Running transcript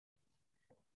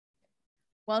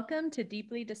Welcome to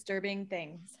Deeply Disturbing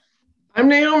Things. I'm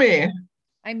Naomi,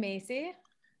 I'm Macy.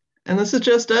 and this is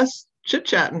just us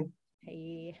chit-chatting.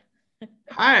 Hey.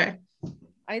 Hi.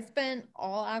 I spent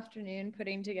all afternoon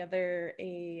putting together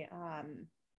a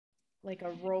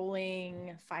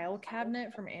rolling file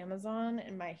cabinet from Amazon,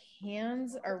 and my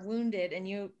hands are wounded. And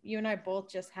you and I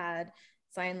both just had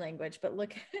sign language, but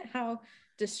look at how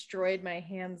destroyed my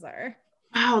hands are.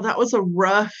 Wow, that was a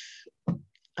rough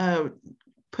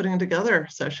putting together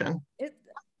session.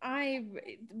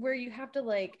 Where you have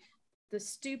to the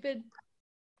stupid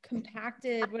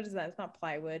compacted, what is that? It's not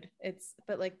plywood.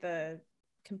 But the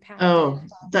compacted. Oh,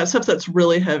 that stuff that's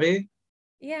really heavy.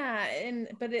 Yeah,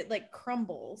 but it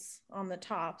crumbles on the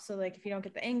top. So if you don't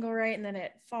get the angle right, and then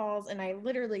it falls, and I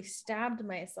literally stabbed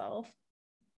myself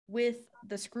with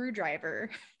the screwdriver.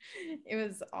 It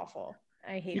was awful.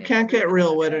 I hate it. You can't get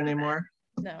real wood anymore.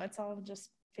 No, it's all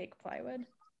just fake plywood.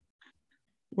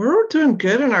 We're doing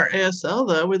good in our ASL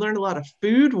though. We learned a lot of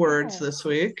food words this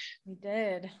week. We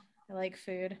did. I like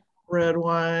food. Red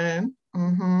wine.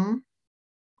 Mm-hmm.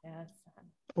 Yes.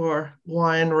 Or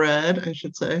wine red, I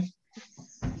should say.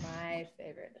 My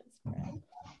favorite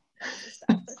is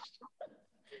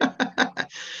red.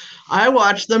 I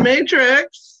watched The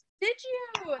Matrix. Did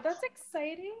you? That's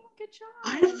exciting. Good job.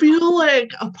 I feel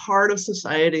like a part of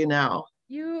society now.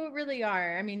 You really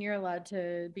are. I mean, you're allowed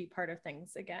to be part of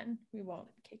things again. We won't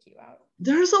kick you out.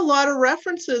 There's a lot of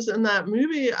references in that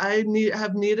movie I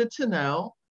have needed to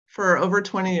know for over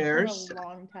 20 years. For a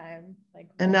long time.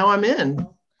 And now I'm in.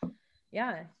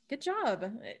 Yeah, good job.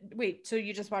 Wait, so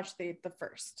you just watched the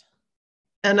first?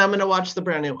 And I'm going to watch the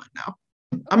brand new one now.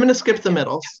 Okay. I'm going to skip the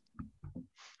middles.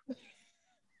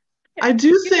 I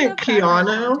do think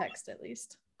Keanu, context, at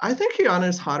least. I think Keanu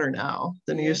is hotter now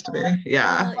than he used to be.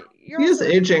 Yeah. He is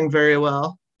aging very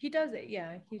well. He does it.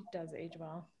 Yeah, he does age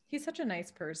well. He's such a nice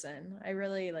person. I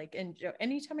really enjoy.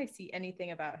 Anytime I see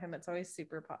anything about him, it's always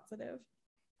super positive.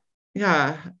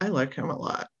 Yeah, I like him a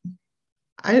lot.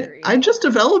 I just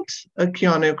developed a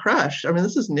Keanu crush. I mean,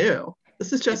 this is new.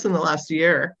 This is just in the last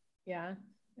year. Yeah.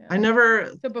 I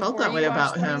never felt that way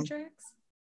about him. Matrix?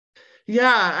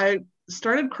 Yeah, I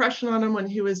started crushing on him when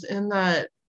he was in that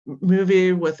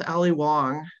movie with Ali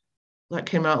Wong that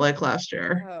came out last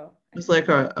year. Oh, it was like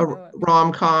a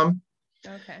rom-com.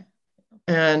 Okay.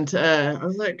 And I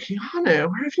was like, Keanu,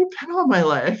 where have you been all my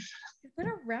life? You've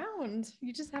been around.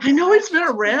 You just have. I know he's been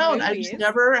around. I just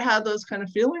never had those kind of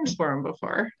feelings for him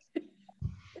before.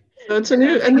 So it's a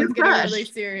new crush. Really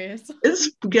serious.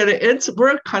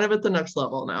 We're kind of at the next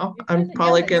level now. I'm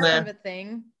probably gonna. Kind of a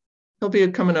thing. He'll be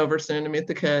coming over soon to meet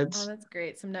the kids. Oh, that's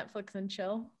great. Some Netflix and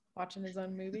chill, watching his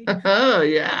own movie. Oh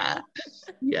yeah,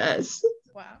 yes.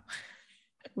 Wow.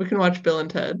 We can watch Bill and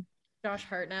Ted. Josh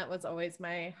Hartnett was always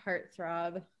my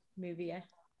heartthrob movie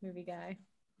guy.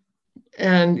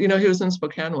 And he was in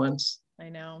Spokane once. I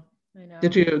know.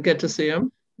 Did you get to see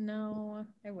him? No,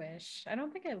 I wish. I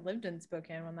don't think I lived in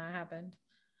Spokane when that happened.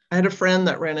 I had a friend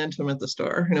that ran into him at the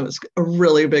store, and it was a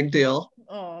really big deal.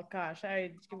 Oh gosh,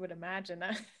 I would imagine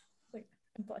that. I'm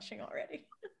blushing already.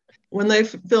 When they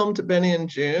filmed Benny and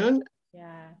June,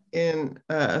 yeah, in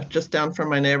just down from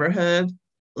my neighborhood,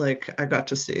 I got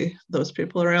to see those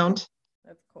people around.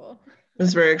 That's cool. It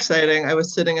was very exciting. I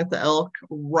was sitting at the Elk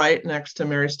right next to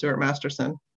Mary Stuart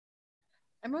Masterson.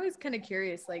 I'm always kind of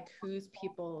curious, whose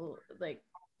people,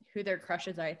 who their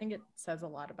crushes are. I think it says a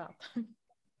lot about them.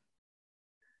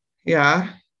 Yeah.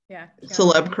 Yeah.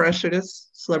 Celebrity crushes.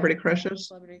 Celebrity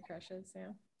crushes,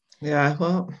 yeah. Yeah,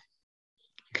 well,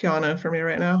 Keanu for me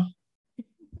right now.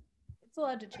 It's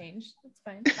allowed to change. That's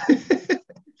fine.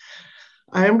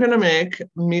 I am going to make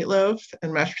meatloaf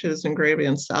and mashed potatoes and gravy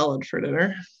and salad for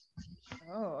dinner.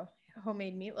 Oh,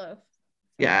 homemade meatloaf.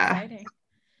 Yeah. Exciting.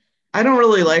 I don't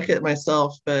really like it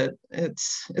myself, but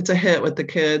it's a hit with the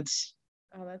kids.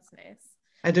 Oh, that's nice.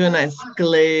 I do a nice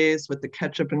glaze with the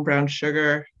ketchup and brown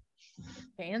sugar.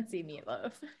 Fancy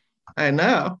meatloaf. I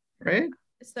know, right?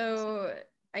 So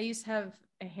I used to have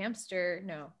a hamster.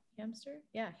 No, hamster?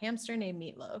 Yeah, hamster named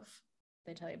Meatloaf.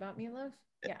 Did I tell you about Meatloaf?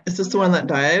 Yeah. Is this the one that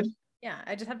died? Yeah,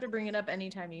 I just have to bring it up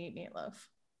anytime you eat meatloaf.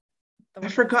 I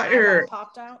forgot your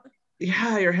popped out.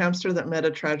 Yeah, your hamster that met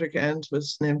a tragic end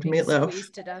was named Meatloaf.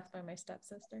 Squeezed to death by my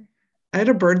stepsister. I had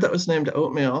a bird that was named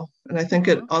Oatmeal, and I think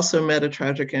it also met a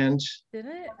tragic end. Did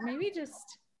it? Maybe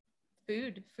just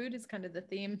food. Food is kind of the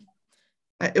theme.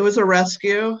 It was a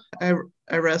rescue. I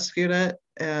rescued it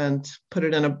and put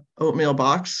it in a oatmeal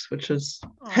box, which is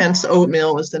hence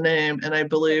Oatmeal was the name, and I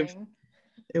believe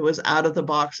it was out of the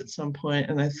box at some point,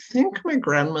 and I think my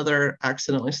grandmother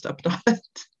accidentally stepped on it.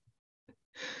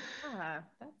 That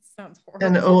sounds horrible.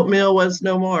 And Oatmeal was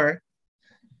no more.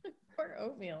 Poor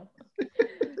oatmeal.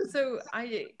 So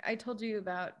I told you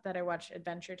about that I watched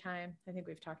Adventure Time. I think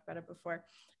we've talked about it before.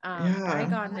 I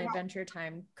got an Adventure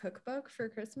Time cookbook for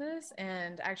Christmas,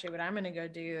 and actually, what I'm gonna go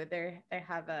do, they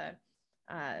have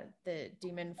the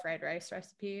demon fried rice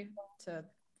recipe. So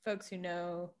folks who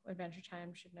know Adventure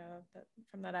Time should know that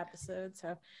from that episode. So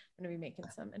I'm gonna be making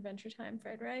some Adventure Time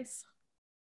fried rice.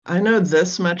 I know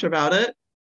this much about it.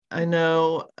 I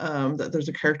know that there's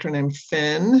a character named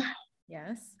Finn.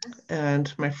 Yes.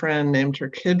 And my friend named her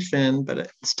kid Finn, but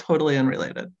it's totally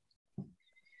unrelated.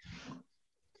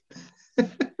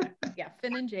 Yeah,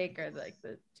 Finn and Jake are like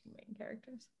the two main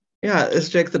characters. Yeah, is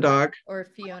Jake the dog? Or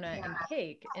Fiona and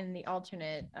Cake in the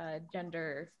alternate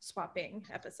gender swapping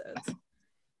episodes.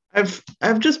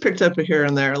 I've just picked up here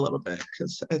and there a little bit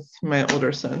because my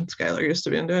older son Skylar used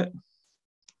to be into it.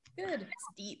 Good. It's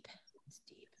deep. It's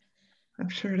deep. I'm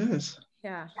sure it is.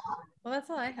 Yeah. Well, that's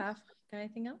all I have. Got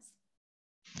anything else?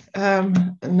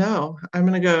 No. I'm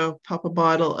gonna go pop a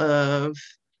bottle of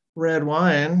red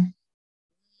wine.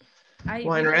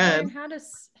 Wine red. How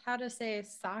to say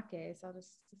sake. So I'll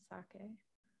just sake.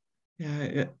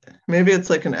 Yeah, maybe it's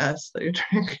like an S that you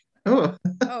drink. Oh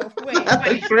wait.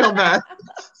 It's real bad.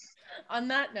 On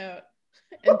that note,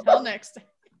 until next time.